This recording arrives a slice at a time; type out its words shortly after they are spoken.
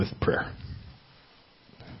With prayer.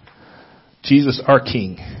 Jesus, our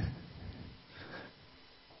King,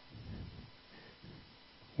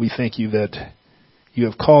 we thank you that you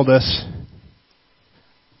have called us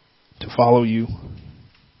to follow you,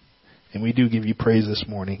 and we do give you praise this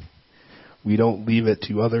morning. We don't leave it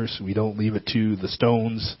to others. We don't leave it to the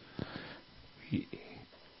stones.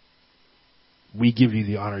 We give you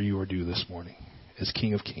the honor you are due this morning as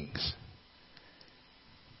King of Kings.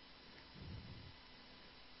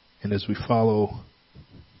 And as we follow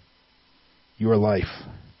your life,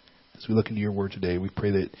 as we look into your word today, we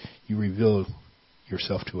pray that you reveal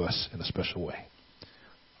yourself to us in a special way.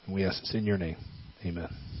 And we ask this in your name. Amen.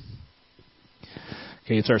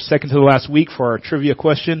 Okay, it's our second to the last week for our trivia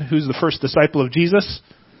question. Who's the first disciple of Jesus?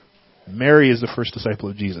 Mary is the first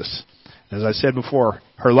disciple of Jesus. As I said before,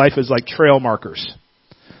 her life is like trail markers.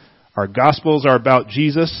 Our Gospels are about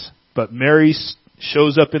Jesus, but Mary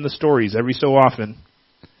shows up in the stories every so often.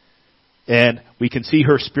 And we can see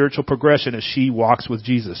her spiritual progression as she walks with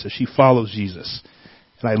Jesus, as she follows Jesus.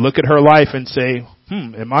 And I look at her life and say,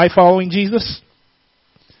 am I following Jesus?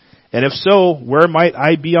 And if so, where might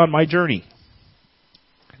I be on my journey?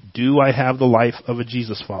 Do I have the life of a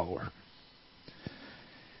Jesus follower?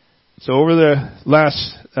 So over the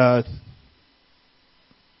last,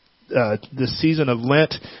 this season of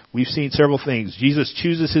Lent, we've seen several things. Jesus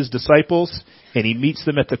chooses his disciples and he meets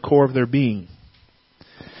them at the core of their being.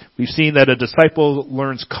 We've seen that a disciple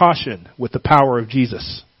learns caution with the power of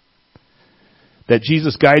Jesus. That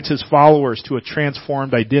Jesus guides his followers to a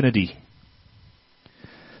transformed identity.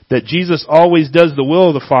 That Jesus always does the will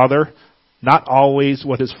of the Father, not always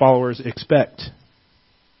what his followers expect.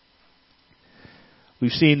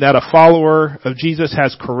 We've seen that a follower of Jesus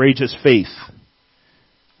has courageous faith,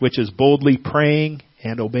 which is boldly praying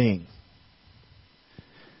and obeying.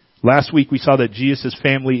 Last week we saw that Jesus'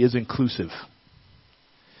 family is inclusive.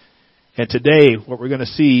 And today, what we're going to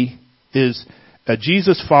see is a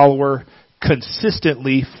Jesus follower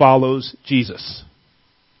consistently follows Jesus.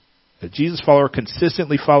 A Jesus follower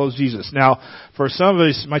consistently follows Jesus. Now, for some of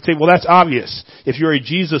us, you might say, well, that's obvious. If you're a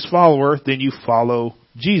Jesus follower, then you follow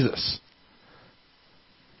Jesus.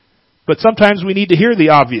 But sometimes we need to hear the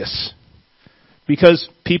obvious, because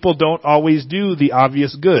people don't always do the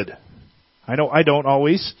obvious good. I know I don't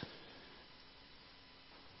always.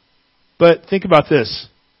 But think about this.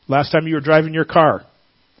 Last time you were driving your car.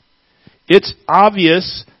 It's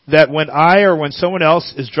obvious that when I or when someone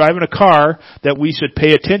else is driving a car that we should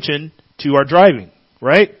pay attention to our driving,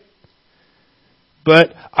 right? But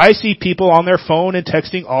I see people on their phone and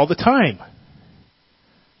texting all the time.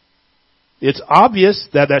 It's obvious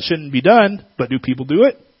that that shouldn't be done, but do people do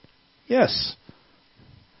it? Yes.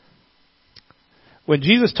 When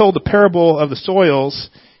Jesus told the parable of the soils,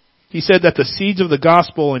 he said that the seeds of the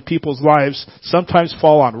gospel in people's lives sometimes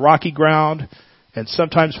fall on rocky ground and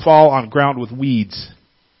sometimes fall on ground with weeds.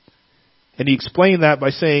 And he explained that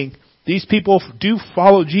by saying, these people do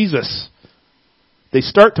follow Jesus. They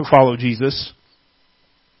start to follow Jesus.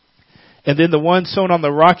 And then the ones sown on the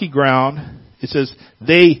rocky ground, it says,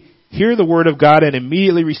 they hear the word of God and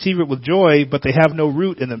immediately receive it with joy, but they have no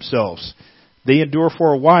root in themselves. They endure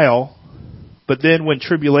for a while, but then when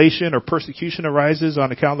tribulation or persecution arises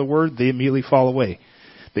on account of the word, they immediately fall away.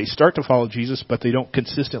 They start to follow Jesus, but they don't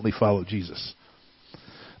consistently follow Jesus.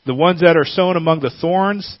 The ones that are sown among the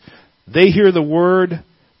thorns, they hear the word,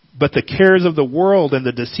 but the cares of the world and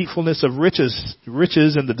the deceitfulness of riches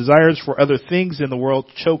and the desires for other things in the world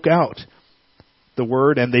choke out the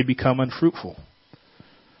word and they become unfruitful.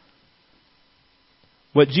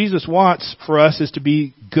 What Jesus wants for us is to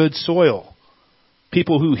be good soil.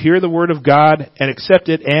 People who hear the word of God and accept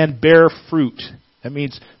it and bear fruit. That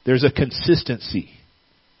means there's a consistency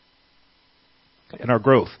in our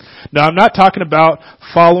growth. Now, I'm not talking about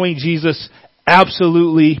following Jesus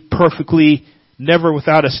absolutely, perfectly, never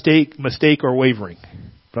without a mistake or wavering.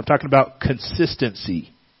 But I'm talking about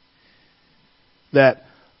consistency. That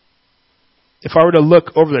if I were to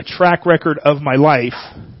look over the track record of my life,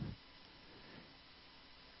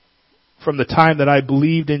 from the time that I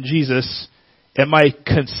believed in Jesus, am I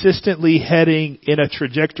consistently heading in a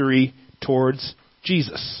trajectory towards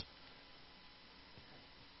Jesus?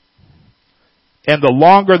 And the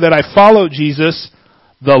longer that I follow Jesus,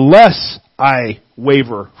 the less I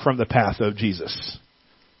waver from the path of Jesus.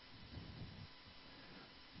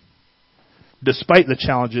 Despite the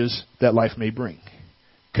challenges that life may bring.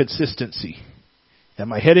 Consistency.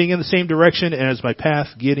 Am I heading in the same direction, and is my path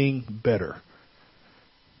getting better?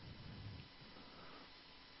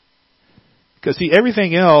 Because see,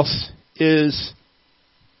 everything else is,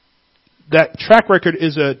 that track record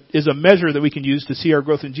is a measure that we can use to see our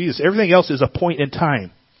growth in Jesus. Everything else is a point in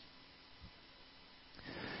time.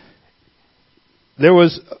 there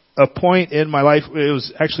was a point in my life, it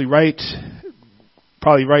was actually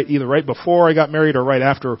either right before I got married or right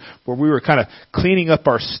after, where we were kind of cleaning up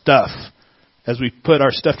our stuff as we put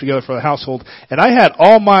our stuff together for the household. And I had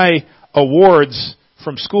all my awards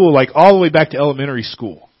from school, like all the way back to elementary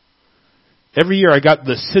school. Every year I got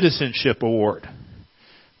the citizenship award,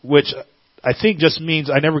 which I think just means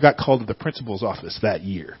I never got called to the principal's office that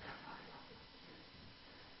year.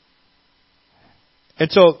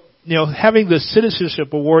 And so, having the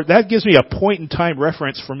citizenship award, that gives me a point in time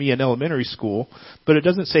reference for me in elementary school, but it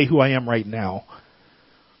doesn't say who I am right now.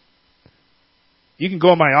 You can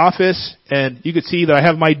go in my office and you can see that I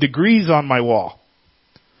have my degrees on my wall.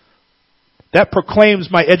 That proclaims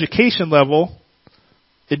my education level.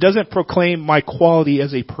 It doesn't proclaim my quality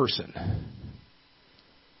as a person.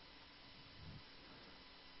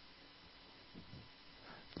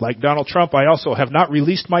 Like Donald Trump, I also have not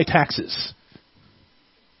released my taxes.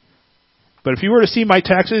 But if you were to see my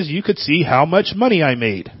taxes, you could see how much money I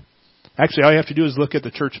made. Actually, all you have to do is look at the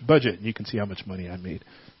church budget, and you can see how much money I made.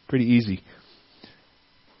 Pretty easy.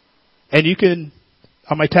 And you can,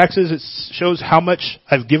 on my taxes, it shows how much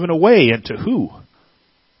I've given away and to who.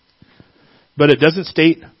 But it doesn't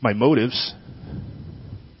state my motives.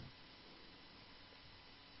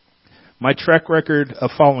 My track record of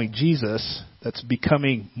following Jesus, that's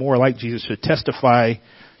becoming more like Jesus, should testify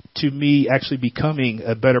to me actually becoming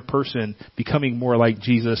a better person, becoming more like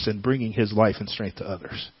Jesus, and bringing His life and strength to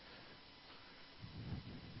others.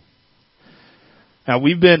 Now,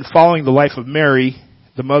 we've been following the life of Mary,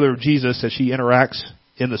 the mother of Jesus, as she interacts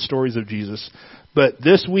in the stories of Jesus. But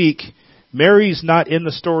this week, Mary's not in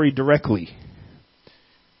the story directly,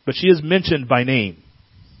 but she is mentioned by name.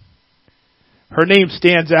 Her name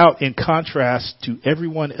stands out in contrast to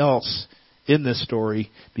everyone else in this story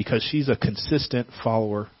because she's a consistent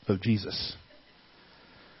follower of Jesus.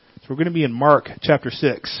 So we're going to be in Mark chapter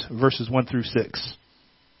 6, verses 1 through 6.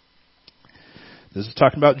 This is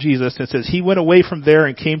talking about Jesus. It says, He went away from there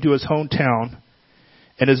and came to His hometown,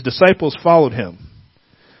 and His disciples followed Him.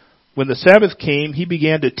 When the Sabbath came, He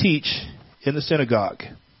began to teach in the synagogue.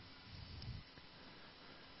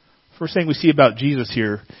 First thing we see about Jesus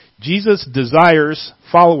here, Jesus desires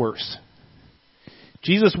followers.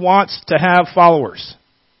 Jesus wants to have followers.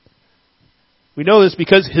 We know this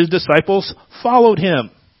because His disciples followed Him.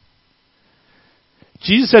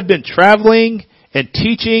 Jesus had been traveling and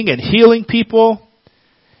teaching and healing people,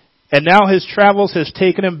 and now His travels has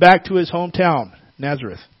taken Him back to His hometown,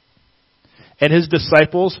 Nazareth. And His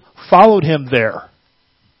disciples followed Him there.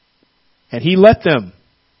 And He let them.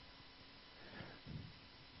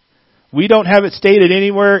 We don't have it stated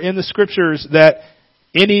anywhere in the Scriptures that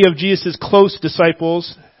any of Jesus' close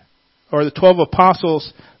disciples or the 12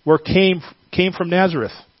 apostles came from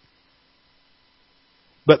Nazareth.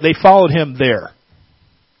 But they followed Him there.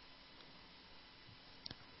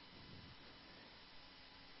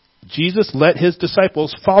 Jesus let His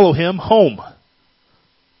disciples follow Him home.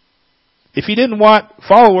 If He didn't want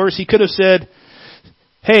followers, He could have said,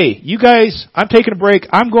 hey, you guys, I'm taking a break.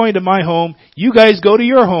 I'm going to my home. You guys go to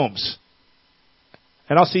your homes.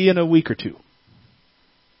 And I'll see you in a week or two.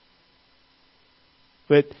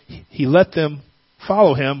 But He let them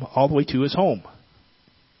follow Him all the way to His home.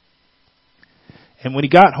 And when He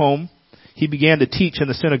got home, He began to teach in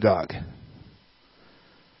the synagogue.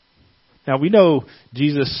 Now we know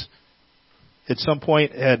Jesus at some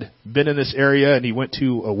point had been in this area and He went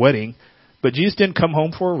to a wedding. But Jesus didn't come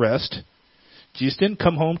home for a rest. Jesus didn't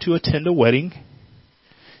come home to attend a wedding.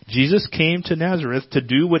 Jesus came to Nazareth to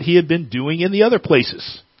do what He had been doing in the other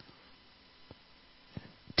places.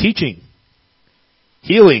 Teaching.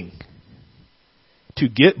 Healing. To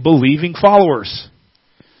get believing followers.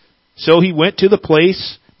 So He went to the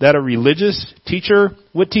place that a religious teacher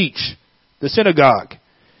would teach. The synagogue.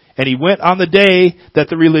 And He went on the day that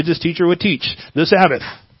the religious teacher would teach. The Sabbath.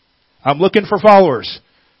 I'm looking for followers.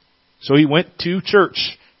 So He went to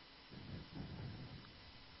church.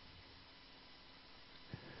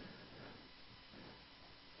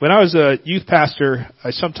 When I was a youth pastor, I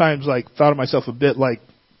sometimes thought of myself a bit like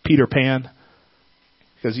Peter Pan.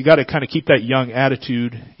 Because you got to kind of keep that young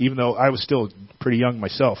attitude, even though I was still pretty young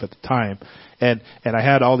myself at the time. And I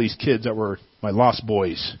had all these kids that were my lost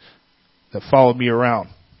boys that followed me around.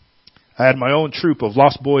 I had my own troop of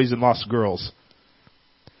lost boys and lost girls.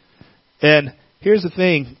 And here's the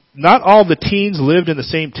thing. Not all the teens lived in the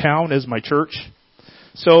same town as my church.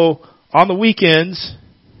 So on the weekends,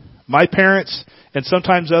 my parents and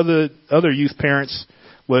sometimes other youth parents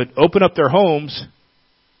would open up their homes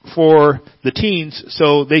for the teens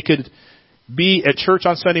so they could be at church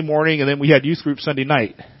on Sunday morning, and then we had youth group Sunday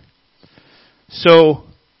night. So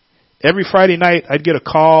every Friday night I'd get a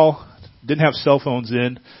call. Didn't have cell phones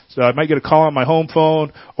in, so I might get a call on my home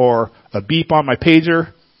phone or a beep on my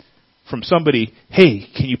pager from somebody. Hey,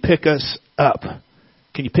 can you pick us up?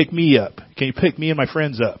 Can you pick me up? Can you pick me and my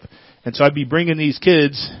friends up? And so I'd be bringing these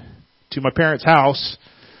kids to my parents' house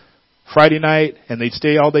Friday night, and they'd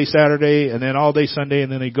stay all day Saturday, and then all day Sunday,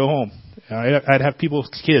 and then they'd go home. I'd have people's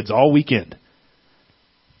kids all weekend.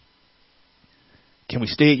 Can we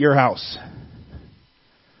stay at your house?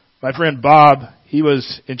 My friend Bob, he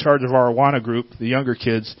was in charge of our Awana group, the younger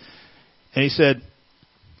kids, and he said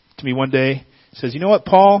to me one day, he says, you know what,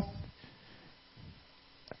 Paul?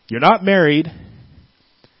 You're not married,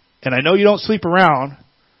 and I know you don't sleep around,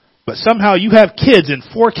 but somehow you have kids in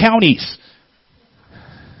 4 counties.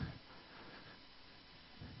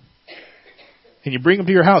 And you bring them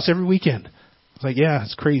to your house every weekend. I was like, yeah,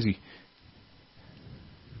 it's crazy.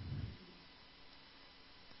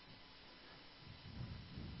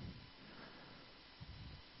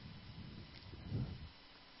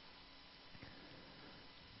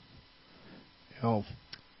 You know,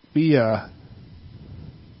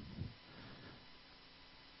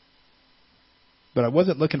 but I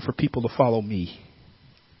wasn't looking for people to follow me.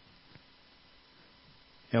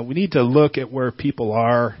 You know, we need to look at where people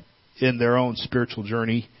are in their own spiritual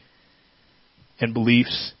journey and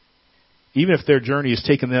beliefs, even if their journey has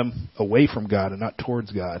taken them away from God and not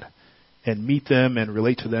towards God, and meet them and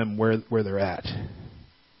relate to them where they're at.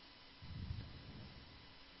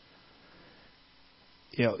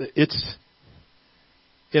 You know, it's,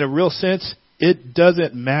 in a real sense, it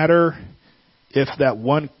doesn't matter if that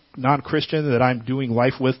one non-Christian that I'm doing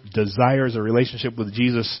life with desires a relationship with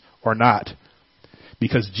Jesus or not,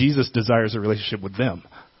 because Jesus desires a relationship with them.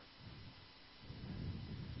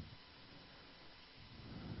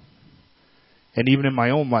 And even in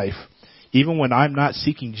my own life, even when I'm not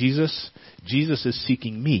seeking Jesus, Jesus is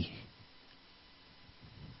seeking me.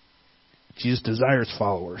 Jesus desires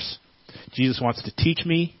followers. Jesus wants to teach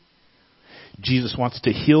me. Jesus wants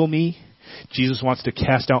to heal me. Jesus wants to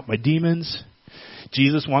cast out my demons.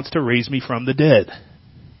 Jesus wants to raise me from the dead.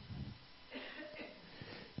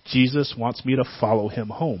 Jesus wants me to follow him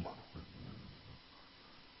home.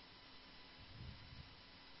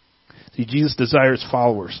 See, Jesus desires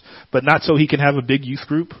followers, but not so he can have a big youth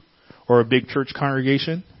group or a big church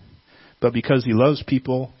congregation, but because he loves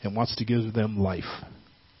people and wants to give them life.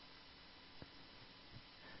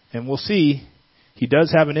 And we'll see, he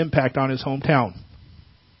does have an impact on his hometown.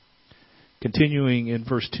 Continuing in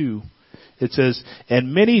verse 2, it says,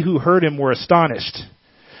 and many who heard him were astonished.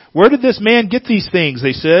 Where did this man get these things?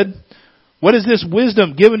 They said. What is this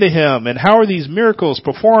wisdom given to him? And how are these miracles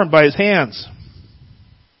performed by his hands?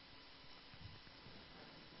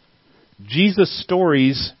 Jesus'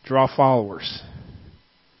 stories draw followers.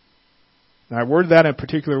 Now, I worded that in a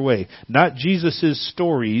particular way. Not Jesus'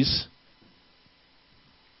 stories.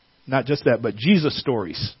 Not just that, but Jesus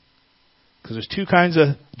stories. Because there's 2 kinds of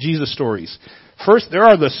Jesus stories. First, there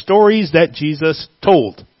are the stories that Jesus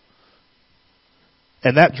told.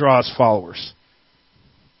 And that draws followers.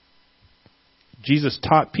 Jesus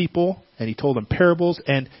taught people, and he told them parables,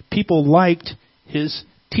 and people liked his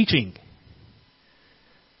teaching.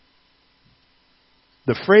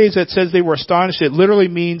 The phrase that says they were astonished, it literally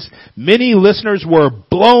means many listeners were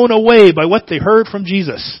blown away by what they heard from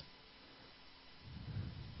Jesus.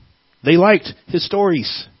 They liked his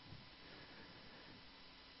stories.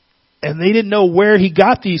 And they didn't know where he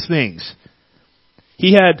got these things.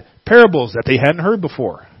 He had parables that they hadn't heard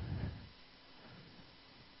before.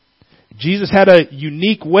 Jesus had a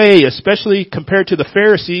unique way, especially compared to the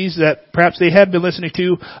Pharisees that perhaps they had been listening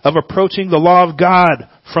to, of approaching the law of God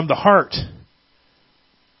from the heart.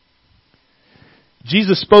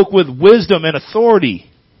 Jesus spoke with wisdom and authority.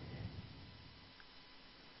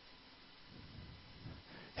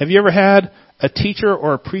 Have you ever had a teacher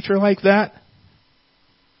or a preacher like that?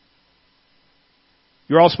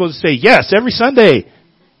 You're all supposed to say, yes, every Sunday.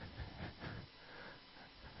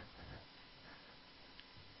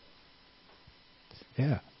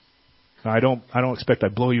 Yeah. Now, I don't expect I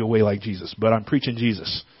blow you away like Jesus, but I'm preaching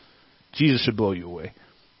Jesus. Jesus should blow you away.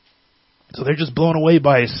 So they're just blown away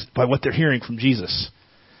by what they're hearing from Jesus.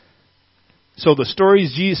 So the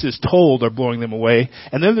stories Jesus told are blowing them away.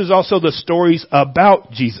 And then there's also the stories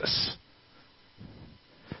about Jesus.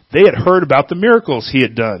 They had heard about the miracles he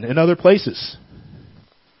had done in other places.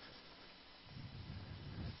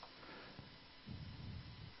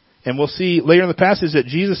 And we'll see later in the passage that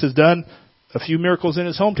Jesus has done a few miracles in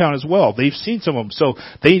his hometown as well. They've seen some of them. So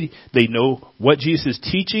they know what Jesus is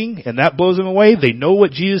teaching, and that blows them away. They know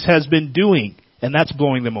what Jesus has been doing, and that's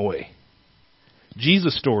blowing them away.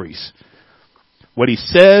 Jesus stories. What he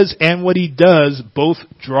says and what he does both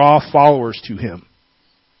draw followers to him.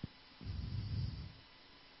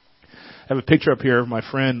 I have a picture up here of my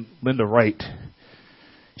friend Linda Wright.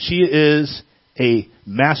 She is a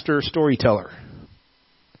master storyteller.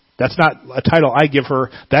 That's not a title I give her.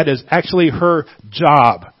 That is actually her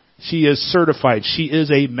job. She is certified. She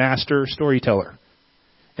is a master storyteller.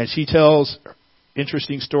 And she tells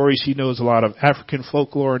interesting stories. She knows a lot of African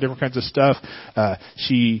folklore, different kinds of stuff.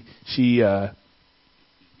 She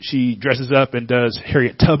dresses up and does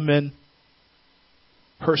Harriet Tubman.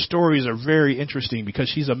 Her stories are very interesting because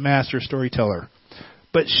she's a master storyteller.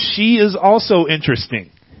 But she is also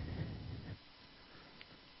interesting.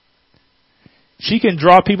 She can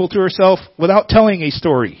draw people to herself without telling a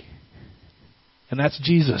story. And that's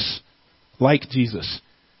Jesus. Like Jesus.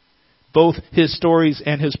 Both his stories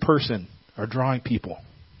and his person are drawing people.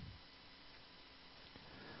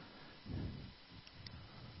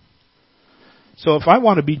 So if I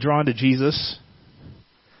want to be drawn to Jesus,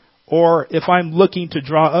 or if I'm looking to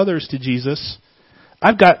draw others to Jesus,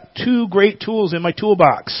 I've got two great tools in my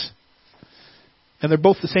toolbox. And they're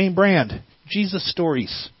both the same brand. Jesus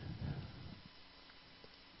Stories.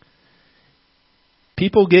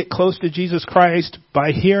 People get close to Jesus Christ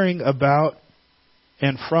by hearing about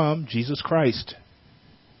and from Jesus Christ.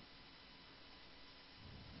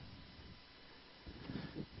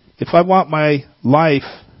 If I want my life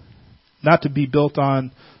not to be built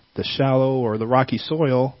on the shallow or the rocky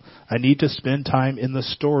soil, I need to spend time in the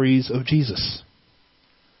stories of Jesus.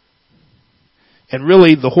 And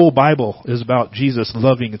really, the whole Bible is about Jesus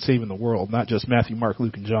loving and saving the world, not just Matthew, Mark,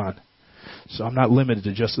 Luke, and John. So I'm not limited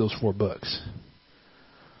to just those 4 books.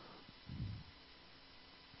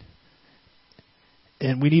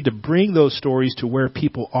 And we need to bring those stories to where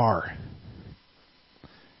people are.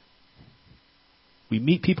 We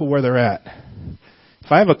meet people where they're at.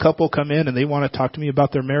 If I have a couple come in and they want to talk to me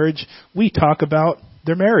about their marriage, we talk about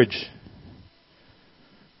their marriage.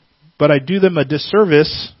 But I do them a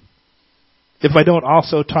disservice if I don't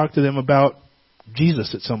also talk to them about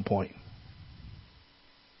Jesus at some point.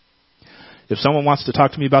 If someone wants to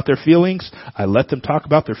talk to me about their feelings, I let them talk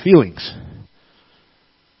about their feelings.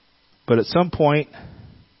 But at some point,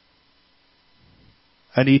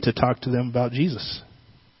 I need to talk to them about Jesus.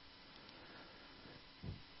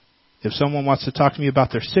 If someone wants to talk to me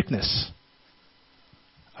about their sickness,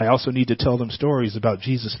 I also need to tell them stories about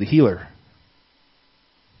Jesus the healer.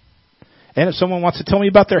 And if someone wants to tell me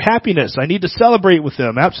about their happiness, I need to celebrate with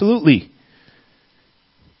them, absolutely.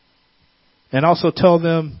 And also tell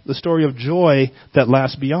them the story of joy that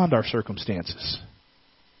lasts beyond our circumstances.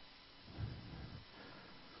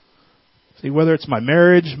 See, whether it's my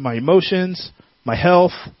marriage, my emotions, my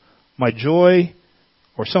health, my joy,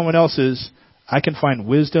 or someone else's, I can find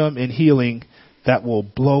wisdom and healing that will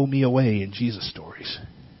blow me away in Jesus stories.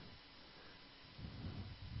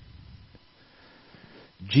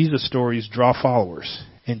 Jesus stories draw followers,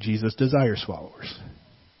 and Jesus desires followers.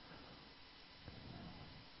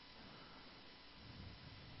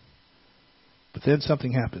 But then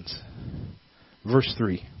something happens. Verse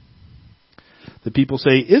 3. The people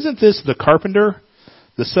say, "Isn't this the carpenter,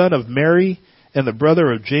 the son of Mary, and the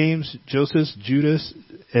brother of James, Joseph, Judas,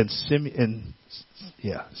 and Simon?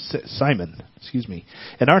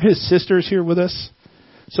 And aren't his sisters here with us?"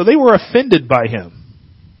 So they were offended by him.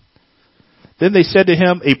 Then they said to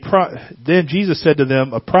him, Then Jesus said to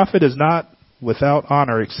them, "A prophet is not without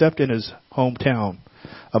honor except in his hometown,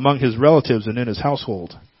 among his relatives and in his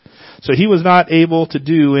household." So he was not able to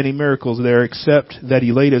do any miracles there except that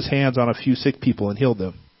he laid his hands on a few sick people and healed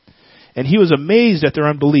them. And he was amazed at their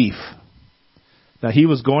unbelief. Now he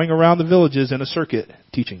was going around the villages in a circuit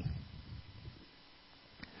teaching.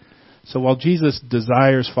 So while Jesus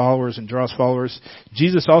desires followers and draws followers,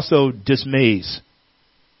 Jesus also dismays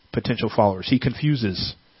potential followers. He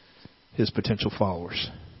confuses his potential followers.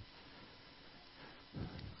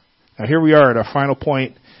 Now here we are at our final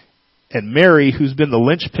point. And Mary, who's been the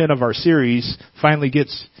linchpin of our series, finally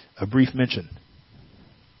gets a brief mention.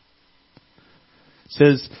 It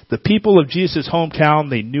says, the people of Jesus' hometown,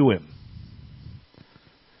 they knew him.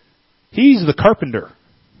 He's the carpenter.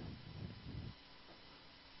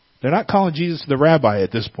 They're not calling Jesus the rabbi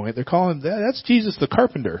at this point. They're calling, that's Jesus the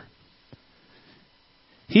carpenter.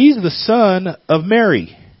 He's the son of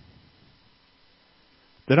Mary.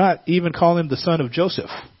 They're not even calling him the son of Joseph.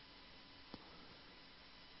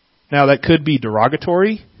 Now, that could be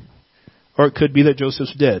derogatory, or it could be that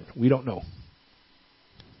Joseph's dead. We don't know.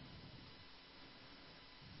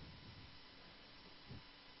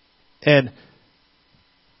 And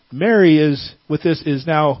Mary is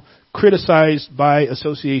now criticized by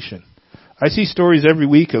association. I see stories every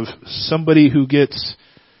week of somebody who gets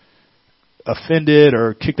offended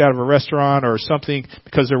or kicked out of a restaurant or something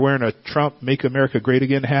because they're wearing a Trump Make America Great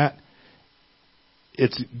Again hat.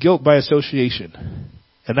 It's guilt by association.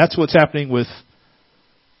 And that's what's happening with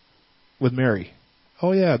Mary.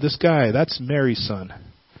 Oh yeah, this guy, that's Mary's son.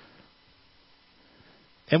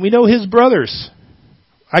 And we know his brothers.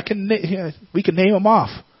 We can name them off.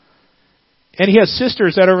 And he has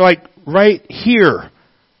sisters that are like right here.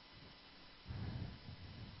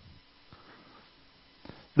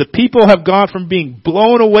 The people have gone from being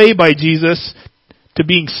blown away by Jesus to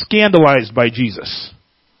being scandalized by Jesus.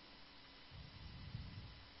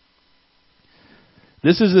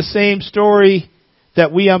 This is the same story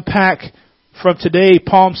that we unpack from today,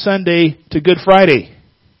 Palm Sunday, to Good Friday.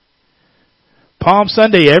 Palm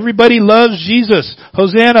Sunday, everybody loves Jesus.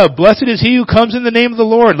 Hosanna, blessed is he who comes in the name of the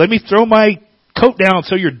Lord. Let me throw my coat down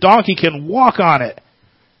so your donkey can walk on it.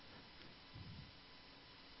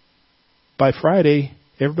 By Friday,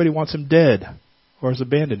 everybody wants him dead or has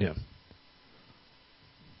abandoned him.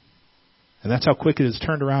 And that's how quick it has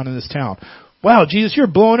turned around in this town. Wow, Jesus, you're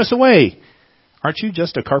blowing us away. Aren't you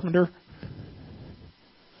just a carpenter?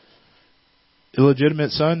 Illegitimate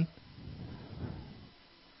son?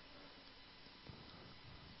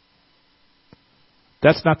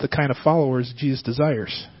 That's not the kind of followers Jesus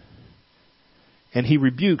desires. And he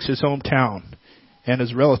rebukes his hometown and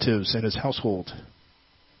his relatives and his household.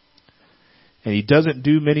 And he doesn't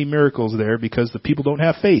do many miracles there because the people don't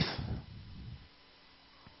have faith.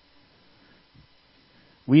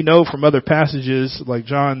 We know from other passages like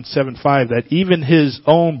John 7:5 that even his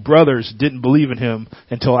own brothers didn't believe in him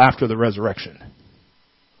until after the resurrection.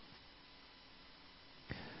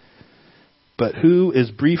 But who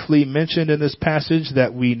is briefly mentioned in this passage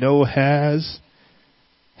that we know has,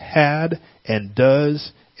 had, and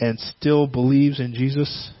does, and still believes in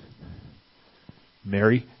Jesus?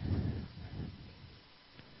 Mary.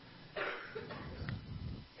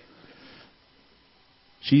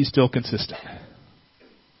 She's still consistent.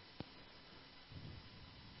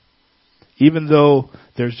 Even though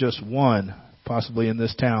there's just one, possibly in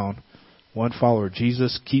this town, one follower,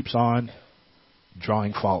 Jesus keeps on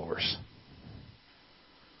drawing followers.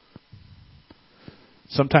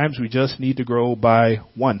 Sometimes we just need to grow by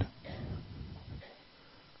one.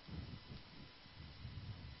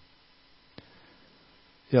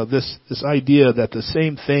 You know, this idea that the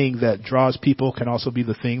same thing that draws people can also be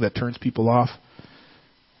the thing that turns people off.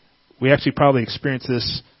 We actually probably experience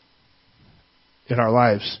this in our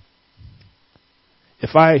lives.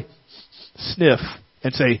 If I sniff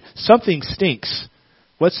and say, something stinks,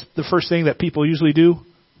 what's the first thing that people usually do?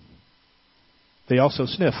 They also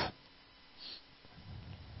sniff.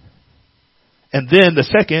 And then the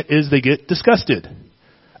second is they get disgusted.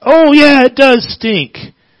 Oh yeah, it does stink.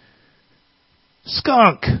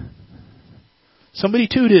 Skunk. Somebody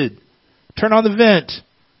tooted. Turn on the vent.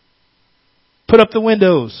 Put up the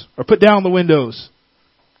windows or put down the windows.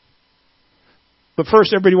 But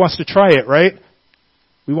first everybody wants to try it, right?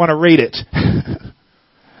 We want to rate it.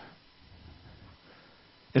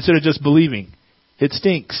 Instead of just believing. It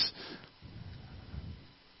stinks.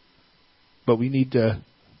 But we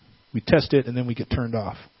test it and then we get turned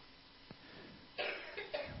off.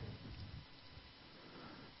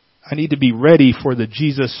 I need to be ready for the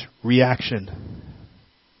Jesus reaction.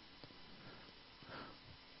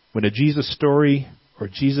 When a Jesus story or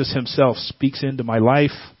Jesus himself speaks into my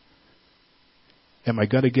life, am I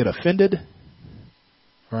going to get offended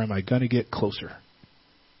or am I going to get closer?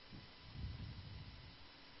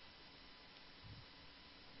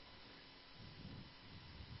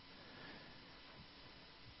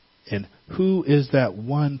 And who is that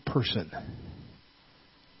one person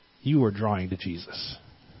you are drawing to Jesus?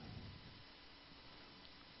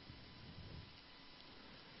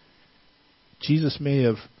 Jesus may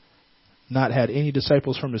have not had any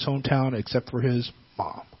disciples from his hometown except for his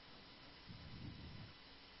mom.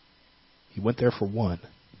 He went there for one.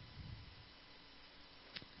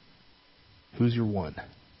 Who's your one?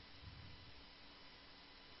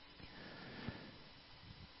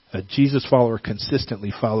 A Jesus follower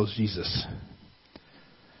consistently follows Jesus.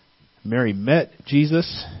 Mary met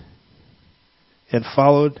Jesus and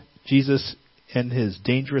followed Jesus and his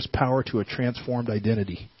dangerous power to a transformed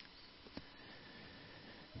identity.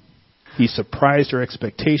 He surprised her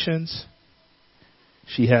expectations.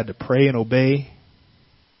 She had to pray and obey.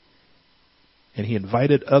 And he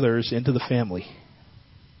invited others into the family.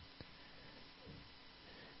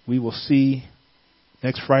 We will see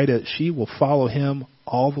next Friday that she will follow him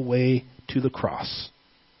all the way to the cross.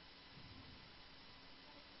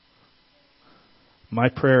 My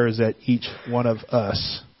prayer is that each one of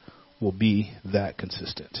us will be that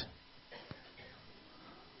consistent.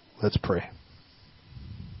 Let's pray.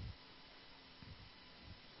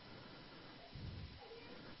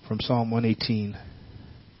 From Psalm 118.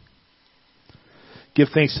 Give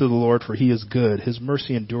thanks to the Lord, for he is good. His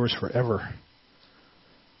mercy endures forever.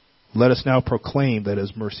 Let us now proclaim that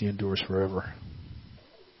his mercy endures forever.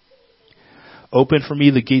 Open for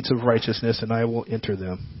me the gates of righteousness, and I will enter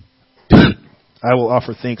them. I will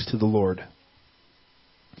offer thanks to the Lord.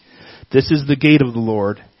 This is the gate of the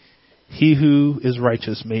Lord. He who is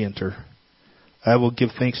righteous may enter. I will give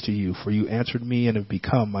thanks to you, for you answered me and have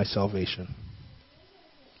become my salvation.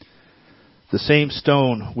 The same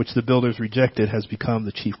stone which the builders rejected has become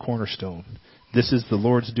the chief cornerstone. This is the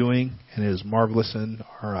Lord's doing, and it is marvelous in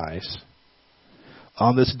our eyes.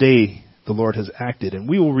 On this day the Lord has acted, and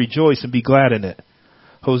we will rejoice and be glad in it.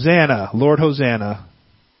 Hosanna, Lord, Hosanna.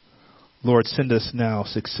 Lord, send us now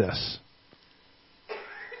success.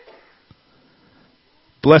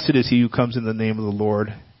 Blessed is he who comes in the name of the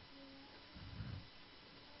Lord.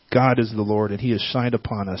 God is the Lord, and he has shined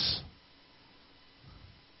upon us.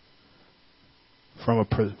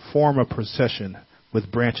 Form a procession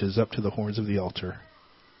with branches up to the horns of the altar.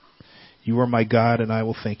 You are my God, and I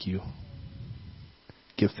will thank you.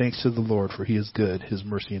 Give thanks to the Lord, for he is good. His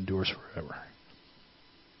mercy endures forever.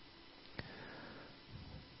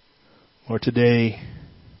 Lord, today,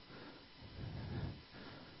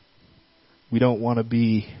 we don't want to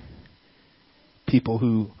be people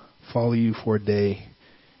who follow you for a day,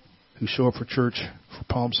 who show up for church for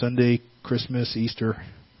Palm Sunday, Christmas, Easter,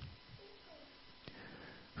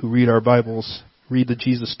 who read our Bibles, read the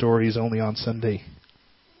Jesus stories only on Sunday,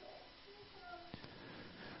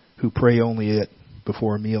 who pray only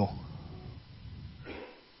before a meal,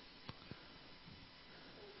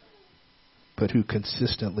 but who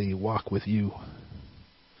consistently walk with you.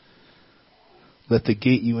 Let the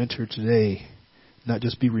gate you enter today not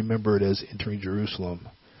just be remembered as entering Jerusalem,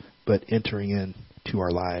 but entering into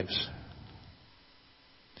our lives,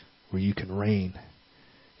 where you can reign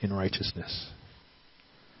in righteousness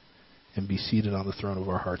and be seated on the throne of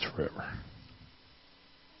our hearts forever.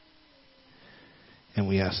 And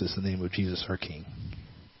we ask this in the name of Jesus our King.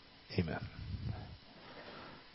 Amen.